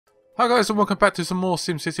Hi guys, and welcome back to some more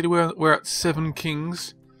SimCity. We're at Seven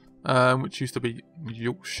Kings, which used to be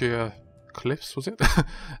Yorkshire Cliffs, was it?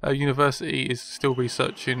 University is still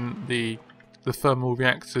researching the thermal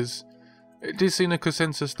reactors. It did seem a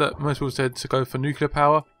consensus that most people said to go for nuclear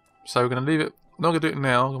power, so we're going to leave it. Not going to do it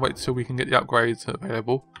now. We'll wait till we can get the upgrades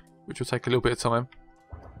available, which will take a little bit of time.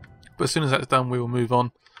 But as soon as that's done, we will move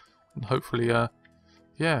on and hopefully,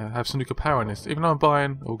 yeah, have some nuclear power in this. Even though I'm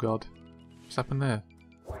buying, oh god, what's happened there?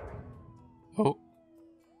 Oh,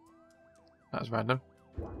 that's random.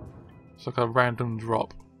 It's like a random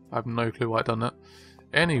drop. I have no clue why I've done that.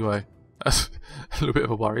 Anyway, that's a little bit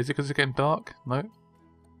of a worry. Is it because it's getting dark? No.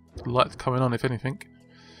 The light's coming on, if anything.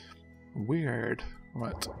 Weird.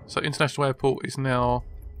 Right. So International Airport is now.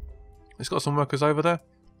 It's got some workers over there.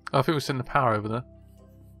 Oh, I think we're sending the power over there.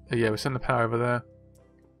 Yeah, we're sending the power over there.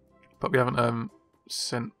 But we haven't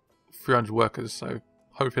sent 300 workers, so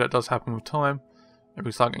hopefully that does happen with time. And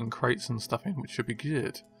we start getting crates and stuff in, which should be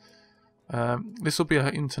good. This will be our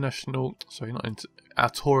international, sorry, our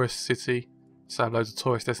tourist city. So have loads of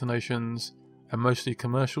tourist destinations and mostly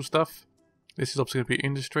commercial stuff. This is obviously going to be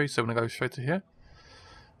industry, so I'm going to go straight to here.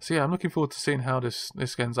 So yeah, I'm looking forward to seeing how this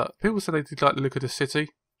ends up. People said they did like the look of the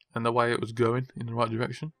city and the way it was going in the right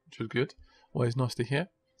direction, which was good. Always nice to hear.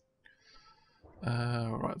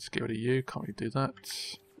 Right, let's get rid of you. Can't really do that.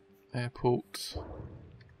 Airport.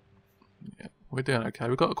 Yeah, we're doing okay.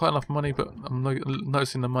 We've got quite enough money, but I'm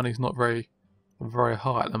noticing the money's not very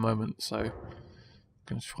high at the moment, so I'm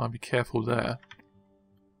going to try and be careful there.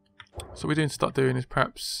 So what we're doing to start doing is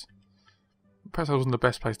perhaps that wasn't the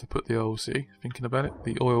best place to put the oil, see, thinking about it.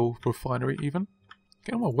 The oil refinery even.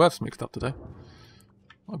 Getting my words mixed up today.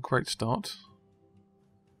 What a great start.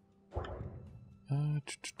 How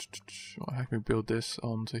can we build this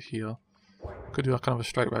onto here? Could do like kind of a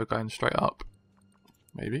straight road going straight up.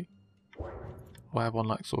 Maybe. Or have one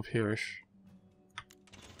like sort of here-ish.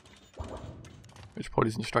 Which probably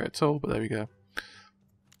isn't straight at all, but there we go.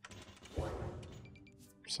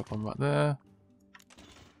 Stop one right there.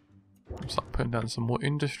 Start putting down some more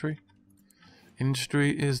industry.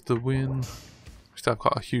 Industry is the win. We still have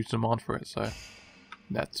quite a huge demand for it, so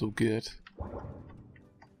that's all good.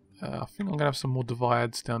 I think I'm going to have some more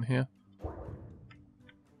divides down here.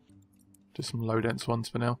 Just some low dense ones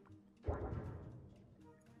for now.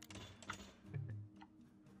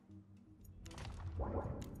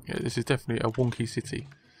 Yeah, this is definitely a wonky city,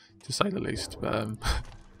 to say the least. But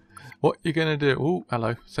what you're going to do... Oh,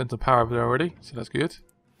 hello. Sent some power over there already, so that's good.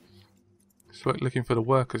 So looking for the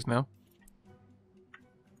workers now.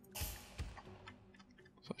 So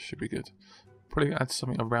that should be good. Probably add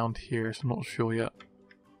something around here, so I'm not sure yet.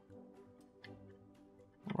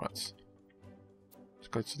 Right. Let's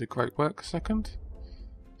go to the Great Work second.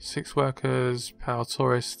 6 workers, power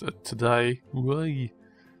tourist today. Whee.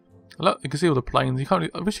 Look, you can see all the planes. You can't.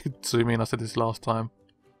 I wish you could zoom in. I said this last time,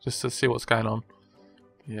 just to see what's going on.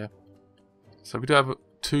 Yeah. So we do have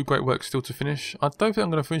 2 great works still to finish. I don't think I'm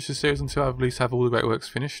going to finish the series until I at least have all the great works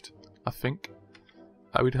finished. I think.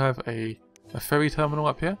 We do have a ferry terminal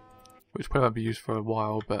up here, which probably won't be used for a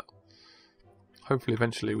while, but hopefully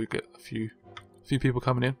eventually we get a few people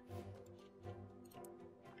coming in.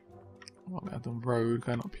 Oh, we have the road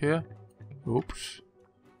going up here. Oops.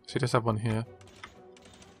 So let's have one here.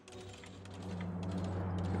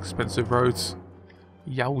 Expensive roads.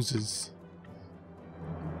 Yowzers.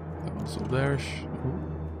 That one's all there-ish.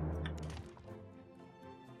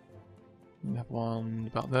 We have one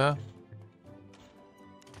about there.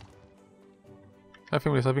 I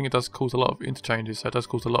think it does cause a lot of interchanges, so it does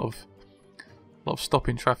cause a lot of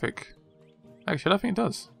stopping traffic. Actually, I don't think it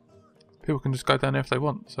does. People can just go down there if they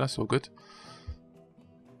want, so that's all good.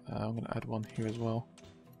 I'm going to add one here as well.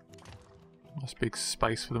 Nice big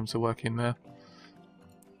space for them to work in there.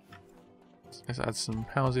 Let's add some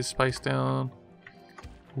houses space down.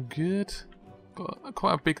 All good. Got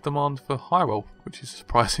quite a big demand for high roll, which is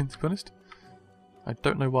surprising to be honest. I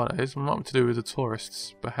don't know what it is. It might be to do with the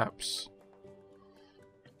tourists, perhaps.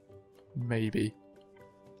 Maybe.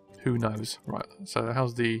 Who knows? Right, so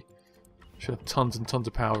how's the... Should have tons and tons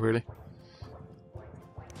of power really.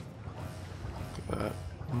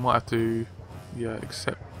 Might have to, yeah,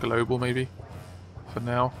 accept global maybe for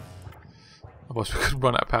now. Otherwise we could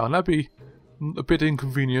run out of power, and that'd be a bit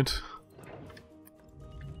inconvenient.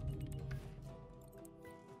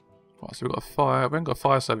 Right, so we've got a fire. We haven't got a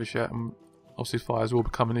fire service yet, and obviously fires will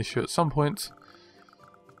become an issue at some point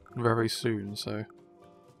very soon. So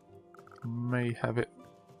may have it.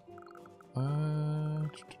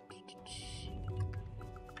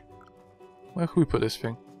 Where can we put this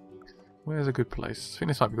thing? Where's a good place? I think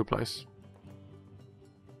this might be a good place.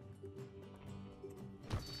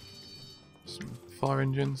 fire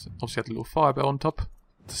engines. Obviously had a little fire bell on top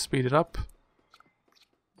to speed it up.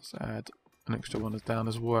 Let's add an extra one down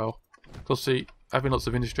as well. Obviously having lots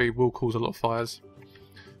of industry will cause a lot of fires.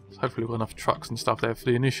 So hopefully we've got enough trucks and stuff there for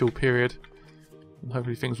the initial period. And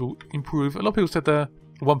hopefully things will improve. A lot of people said there,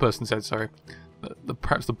 one person said, sorry, that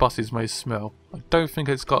perhaps the buses may smell. I don't think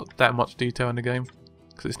it's got that much detail in the game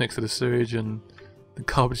because it's next to the sewage and the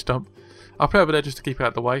garbage dump. I put it over there just to keep it out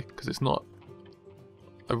of the way because it's not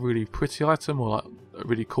a really pretty item or like a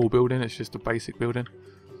really cool building. It's just a basic building.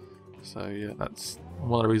 So yeah, that's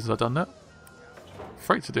one of the reasons I've done that.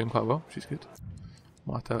 Freights are doing quite well, which is good.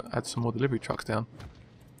 Might have to add some more delivery trucks down.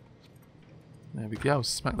 There we go,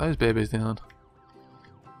 smack those babies down.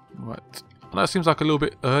 Right, I know it seems like a little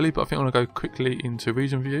bit early, but I think I'm going to go quickly into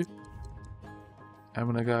region view. I'm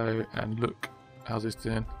going to go and look, how's this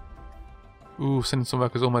doing? Ooh, sending some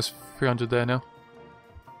workers, almost 300 there now.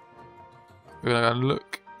 We're going to go and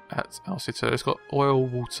look at our city. So it's got oil,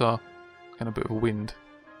 water, and a bit of a wind.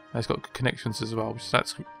 And it's got connections as well, which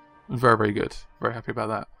that's very, very good. Very happy about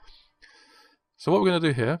that. So what we're going to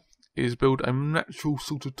do here is build a natural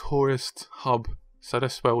sort of tourist hub. So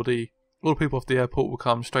that's where all the people off the airport will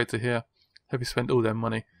come straight to here. Have you spent all their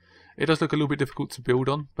money? It does look a little bit difficult to build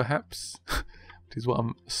on, perhaps, which is what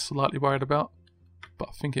I'm slightly worried about. But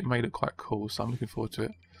I think it made it quite cool, so I'm looking forward to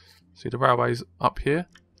it. See the railways up here.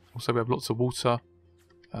 Also we have lots of water.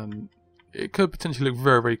 And it could potentially look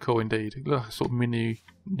very, very cool indeed. It looks like a sort of mini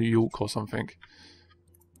New York or something.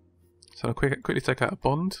 So I'll quickly take out a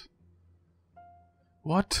bond.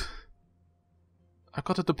 What? I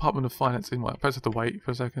got a Department of Finance in my... I perhaps have to wait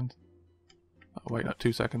for a second. Oh, wait, no,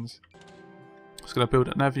 2 seconds. Just going to build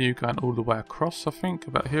an avenue going all the way across, I think,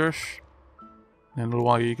 about here-ish. And then a little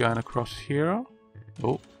while you going across here.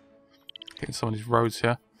 Oh, getting some of these roads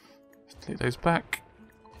here. Let's take those back.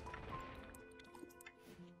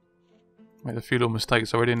 Made a few little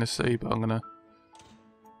mistakes already in the city, but I'm going to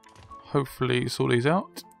hopefully sort these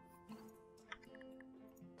out.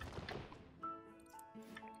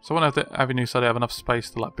 So I want to have the avenue so they have enough space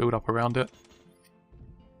to like build up around it.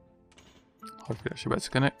 Hopefully that should be able to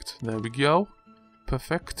connect. There we go.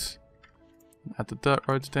 Perfect. Add the dirt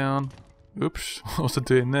roads down. Oops, what's it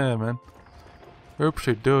doing there, man?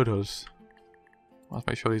 Oopsie doodles. Let's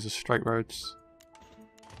make sure these are straight roads.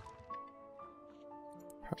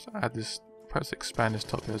 Perhaps add this, perhaps expand this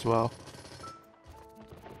top here as well.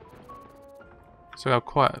 So we have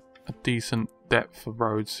quite a decent depth of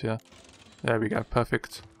roads here. There we go,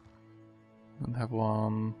 perfect. And have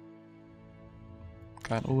one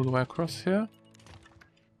going all the way across here.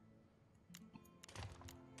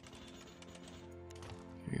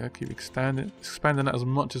 Here we go, keep expanding that as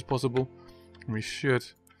much as possible. And we should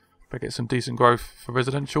get some decent growth for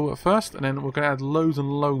residential at first, and then we're going to add loads and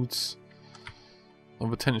loads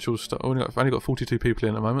of potential stuff. I've only got 42 people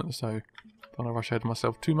in at the moment, so don't want to rush ahead of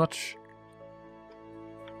myself too much.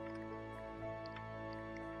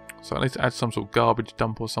 So I need to add some sort of garbage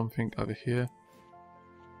dump or something over here.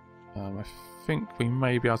 I think we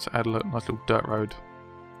may be able to add a nice little dirt road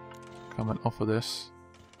coming off of this,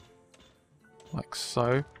 like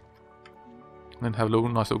so. And then have a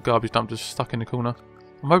nice little garbage dump just stuck in the corner.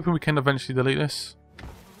 I'm hoping we can eventually delete this.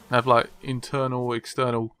 Have like internal,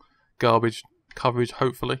 external garbage coverage,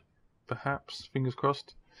 hopefully. Perhaps. Fingers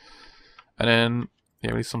crossed. And then,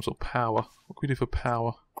 yeah, we need some sort of power. What can we do for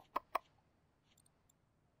power?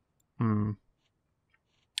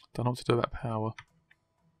 Don't know what to do about power.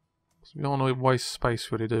 So we don't want to waste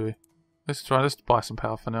space really, do we? Let's buy some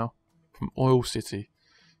power for now. From Oil City.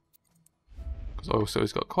 Because Oil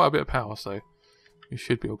City's got quite a bit of power, so we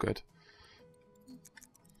should be all good.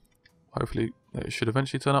 Hopefully it should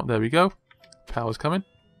eventually turn up. There we go. Power's coming.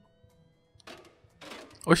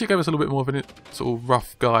 I wish it gave us a little bit more of a sort of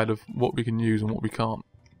rough guide of what we can use and what we can't.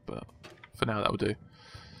 But for now that will do.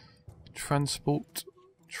 Transport.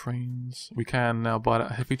 Trains. We can now buy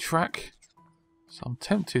that heavy track. So I'm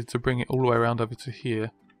tempted to bring it all the way around over to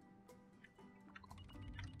here.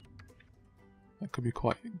 That could be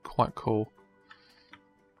quite cool.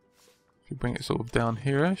 If we bring it sort of down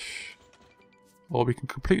here-ish. Or we can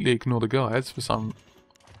completely ignore the guides for some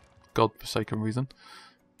godforsaken reason.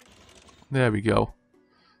 There we go.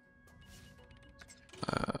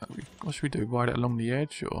 What should we do? Ride it along the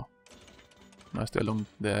edge, or no, let's do it along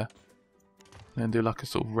there. And then do like a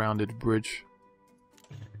sort of rounded bridge.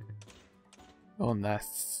 Oh,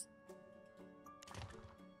 nice.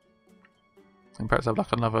 And perhaps have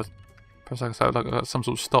like another, perhaps I could have like some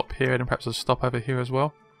sort of stop here, and perhaps a stop over here as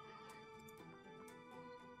well.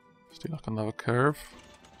 Let's do like another curve.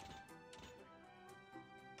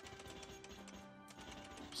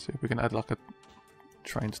 See if we can add like a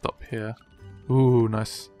train stop here. Ooh,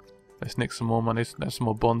 nice. Let's nick some more money. Let's some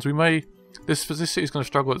more bonds. We may... This city's going to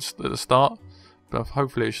struggle at the start, but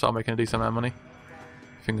hopefully it should start making a decent amount of money.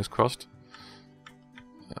 Fingers crossed.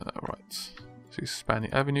 Right. Let's expand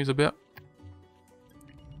the avenues a bit.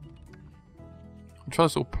 I'm trying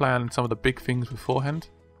to sort of plan some of the big things beforehand.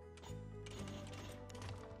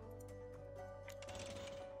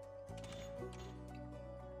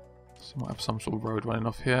 So I might have some sort of road running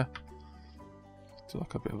off here. So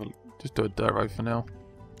like a bit of a... Just do a dirt road for now.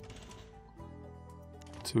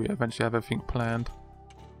 Until we eventually have everything planned.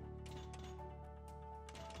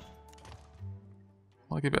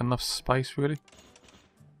 I'll give it enough space really.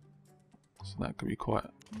 So that could be quite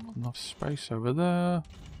enough space over there.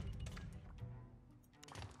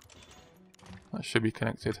 That should be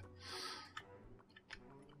connected.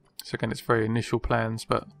 So again, it's very initial plans,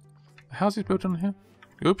 but the house is built on here.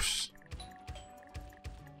 Oops.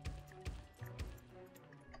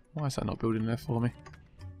 Why is that not building there for me?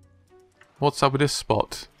 What's up with this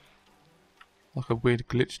spot? Like a weird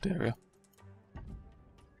glitched area.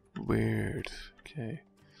 Weird. Okay.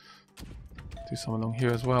 Do some along here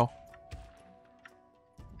as well.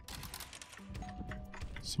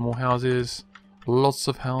 Some more houses. Lots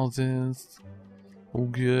of houses. All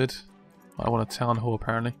good. I want a town hall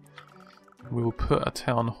apparently. We will put a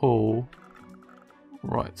town hall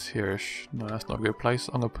right here-ish. No, that's not a good place.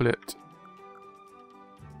 I'm going to put it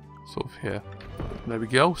sort of here. There we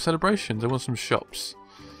go. Celebrations. I want some shops.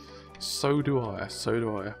 So do I. So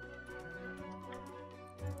do I.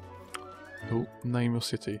 Oh, name your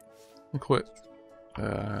city. I'll call it.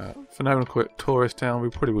 For now, I'm going to call it Tourist Town. We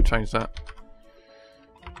probably will change that.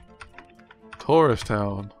 Tourist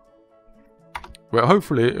Town. Well,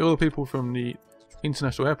 hopefully, all the people from the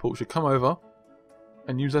international airport should come over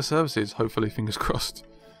and use their services. Hopefully, fingers crossed.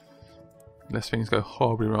 Unless things go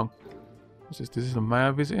horribly wrong. What's this? This is a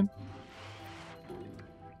mayor visiting.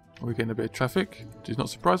 We're getting a bit of traffic, which is not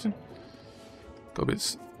surprising. Got a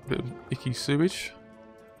bit of icky sewage.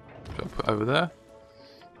 Which I'll put over there.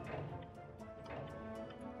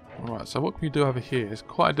 Alright, so what can we do over here? It's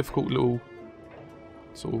quite a difficult little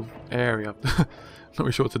sort of area. Not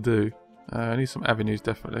really sure what to do. I need some avenues,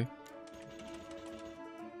 definitely.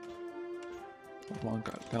 One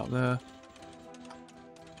going up there.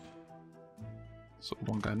 Sort of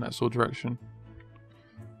one going in that sort of direction.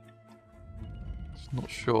 Just not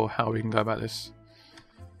sure how we can go about this.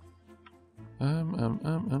 Let's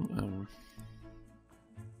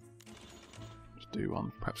do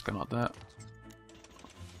one, perhaps going like that.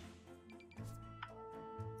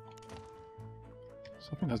 So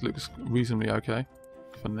I think that looks reasonably okay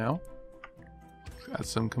for now. Add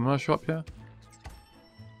some commercial up here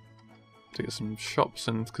to get some shops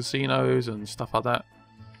and casinos and stuff like that.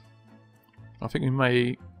 I think we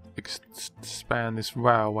may expand this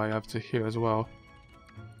railway over to here as well.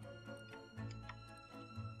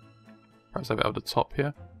 Perhaps have it over the top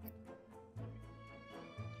here.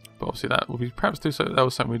 But obviously that will be perhaps do so. That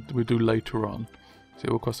was something we do later on. So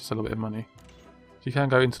it will cost us a little bit of money. So you can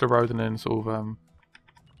go into the road and then sort of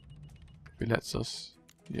if it lets us.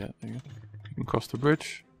 Yeah, there you go. You can cross the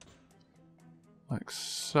bridge. Like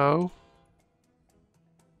so.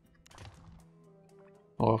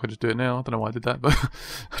 Or I could just do it now. I don't know why I did that, but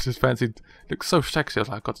I just fancied. It looks so sexy. I was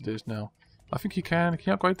like, I've got to do this now. I think you can. Can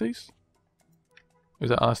you upgrade these? Or is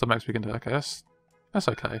that that's the max we can do? Okay, that's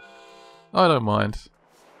okay. I don't mind.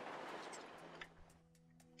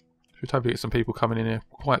 Should hopefully get some people coming in here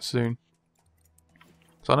quite soon.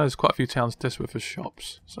 So I know there's quite a few towns desperate for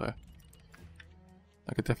shops, so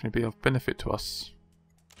that could definitely be of benefit to us.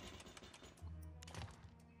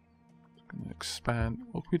 Gonna expand.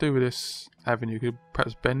 What can we do with this avenue? Could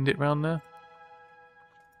perhaps bend it round there?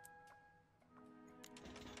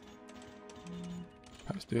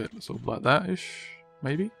 Perhaps do it sort of like that-ish,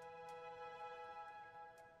 maybe?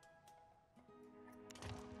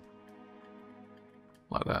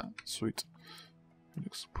 Like that. Sweet.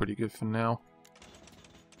 Looks pretty good for now.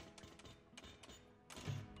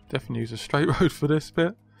 Definitely use a straight road for this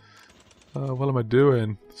bit. What am I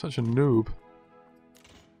doing? Such a noob.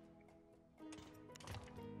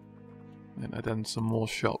 And add in some more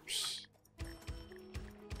shops.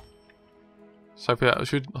 So that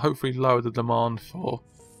should hopefully lower the demand for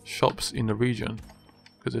shops in the region,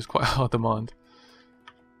 because there's quite a high demand.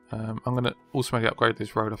 I'm going to also maybe upgrade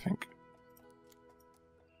this road, I think.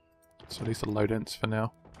 So at least a low dense for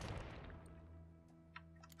now.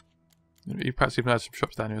 You perhaps even add some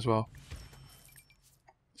shops down here as well.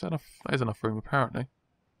 Is that enough? That is enough room apparently.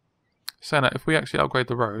 Saying that, if we actually upgrade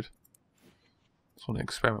the road, I just want to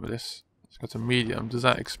experiment with this. Let's go to medium. Does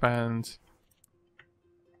that expand?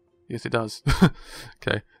 Yes, it does.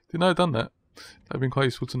 Okay. Didn't know I'd done that. That'd been quite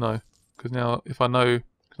useful to know. Because now, if I know...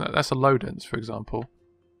 That's a low dense, for example.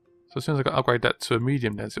 So as soon as I upgrade that to a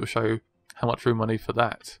medium dense, it will show how much room I need for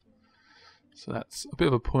that. So that's a bit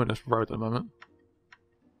of a pointless road at the moment.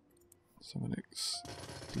 So I'm going to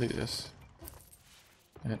delete this.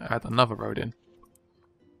 And then add another road in.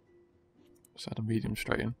 Just add a medium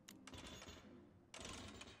straight in.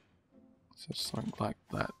 So something like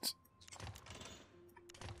that.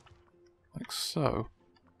 Like so.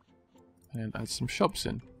 And then add some shops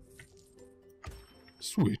in.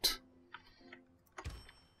 Sweet.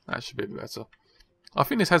 That should be a bit better. I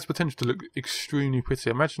think this has potential to look extremely pretty.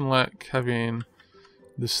 Imagine like having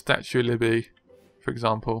the Statue of Liberty, for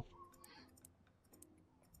example.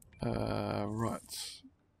 Right.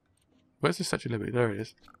 Where's the Statue of Liberty? There it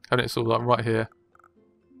is. Having it sort of like right here.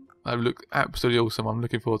 That would look absolutely awesome. I'm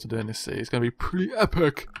looking forward to doing this. It's going to be pretty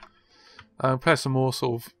epic. Play some more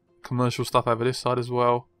sort of commercial stuff over this side as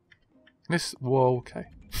well. This, whoa, okay.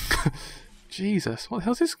 Jesus, what the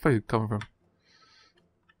hell's this food coming from?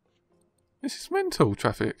 This is mental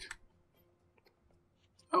traffic.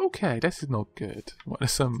 Okay, this is not good. What,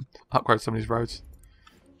 let's upgrade some of these roads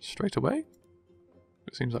straight away.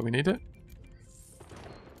 It seems like we need it.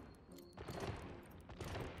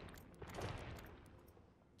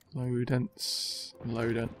 Low dense,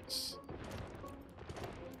 low dense.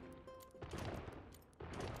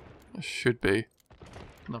 There should be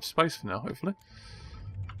enough space for now, hopefully.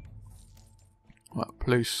 Right,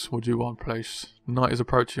 police, what do you want, police? Night is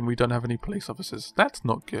approaching, we don't have any police officers. That's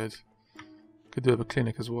not good. Could do with a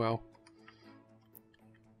clinic as well.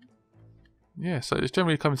 Yeah, so it's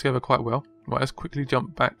generally coming together quite well. Right, let's quickly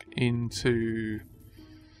jump back into...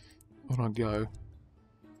 Where do I go?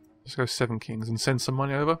 Let's go Seven Kings and send some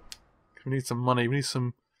money over. We need some money, we need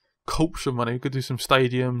some culture money. We could do some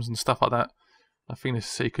stadiums and stuff like that. I think this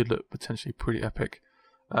city could look potentially pretty epic.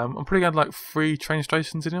 I'm probably going to like 3 train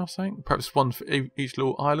stations in here, I think. Perhaps one for each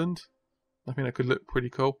little island. I think that could look pretty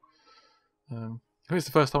cool. I think it's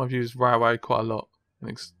the first time I've used railway quite a lot. I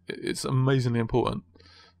think it's amazingly important.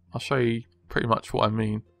 I'll show you pretty much what I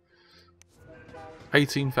mean.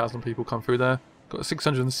 18,000 people come through there. Got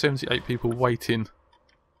 678 people waiting.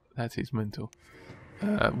 That is mental.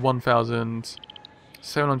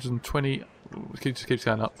 1,720. Just keeps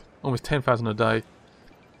going up. Almost 10,000 a day.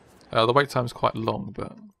 The wait time is quite long,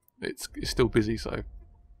 but it's still busy. So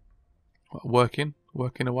working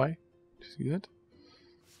away, which is good.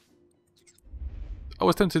 I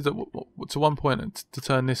was tempted to one point to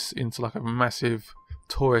turn this into like a massive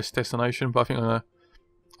tourist destination, but I think I'm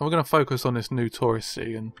gonna focus on this new tourist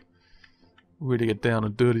city and really get down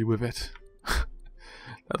and dirty with it.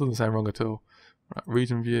 That doesn't sound wrong at all. Right,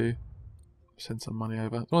 region view. Send some money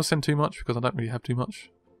over. I don't want to send too much because I don't really have too much.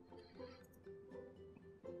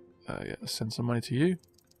 Yeah, send some money to you.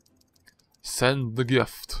 Send the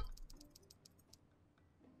gift.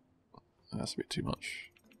 That's a bit too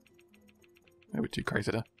much. Maybe too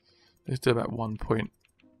crazy there. Let's do about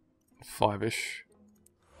 1.5-ish.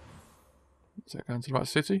 Is that going to the right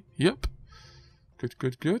city? Yep. Good,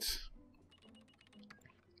 good, good.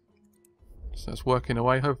 So that's working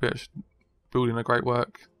away. Hopefully that's building a great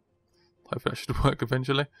work. Hopefully that should work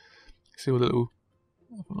eventually. See what little...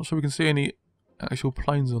 I'm not sure we can see any actual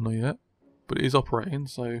planes on there yet. But it is operating,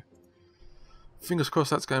 so... Fingers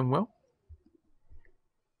crossed that's going well.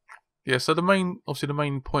 Yeah, so obviously the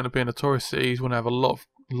main point of being a tourist city is you want to have a lot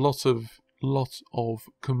of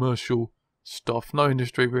commercial stuff. No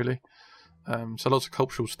industry really. So lots of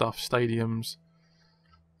cultural stuff, stadiums,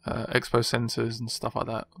 expo centres and stuff like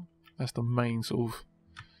that. That's the main sort of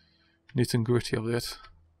nit and gritty of it.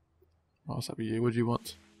 What's up with you? What do you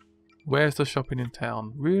want? Where's the shopping in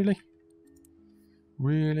town? Really?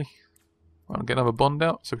 Really? Right, I'll get another bond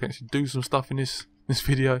out so we can actually do some stuff in this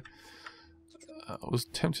video. I was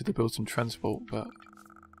tempted to build some transport, but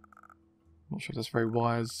I'm not sure if that's very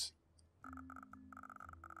wise.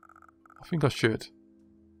 I think I should.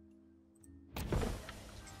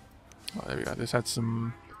 Oh, there we go. Let's add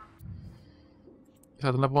some. Let's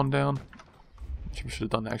add another one down. Which we should have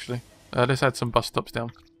done that actually. Let's add some bus stops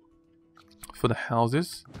down for the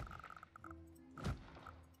houses. Don't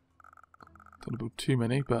want to build too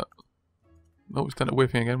many, but oh, it's done it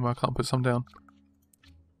whipping again where I can't put some down.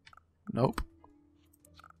 Nope.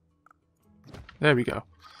 There we go.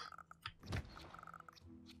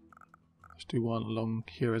 Let's do one along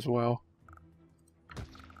here as well.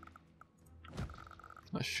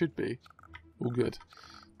 That should be all good.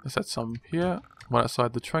 Let's add some here, right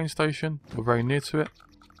outside the train station. We're very near to it.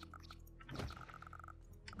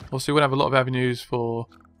 Also, we'll have a lot of avenues for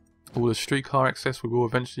all the streetcar access we will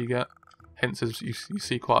eventually get. Hence, as you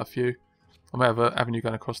see quite a few. I may have an avenue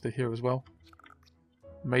going across to here as well.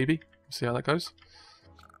 Maybe. See how that goes.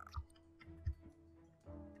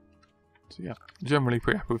 So yeah, generally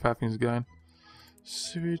pretty happy with how things are going.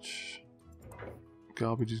 Sewage.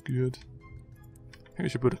 Garbage is good. I think we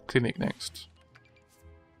should build a clinic next.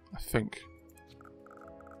 I think.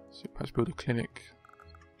 So perhaps build a clinic.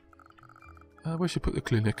 Where should I put the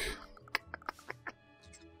clinic?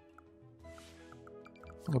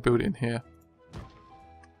 I'm going to build it in here.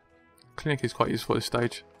 Clinic is quite useful at this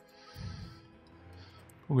stage.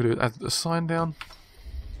 What I'm going to do is add a sign down.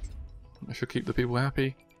 I should keep the people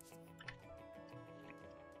happy.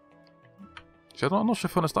 See, I'm not sure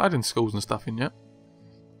if I want to start adding schools and stuff in yet.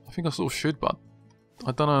 I think I sort of should, but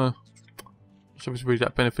I don't know. I'm not sure if it's really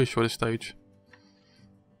that beneficial at this stage.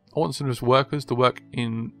 I want some of those workers to work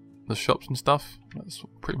in the shops and stuff. That's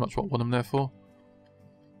pretty much what I want them there for.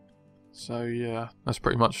 So yeah, that's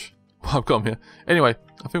pretty much what I've got them here. Anyway,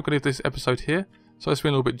 I think we're going to leave this episode here. So it's been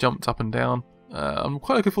a little bit jumped up and down. I'm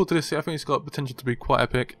quite looking forward to this. I think it's got potential to be quite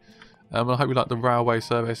epic. I hope you like the railway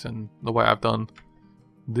service and the way I've done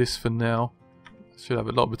this for now. It should have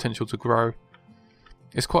a lot of potential to grow.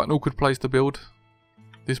 It's quite an awkward place to build.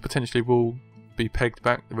 This potentially will be pegged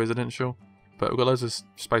back, the residential. But we've got loads of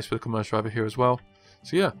space for the commercial over here as well.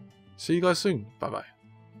 So yeah, see you guys soon. Bye bye.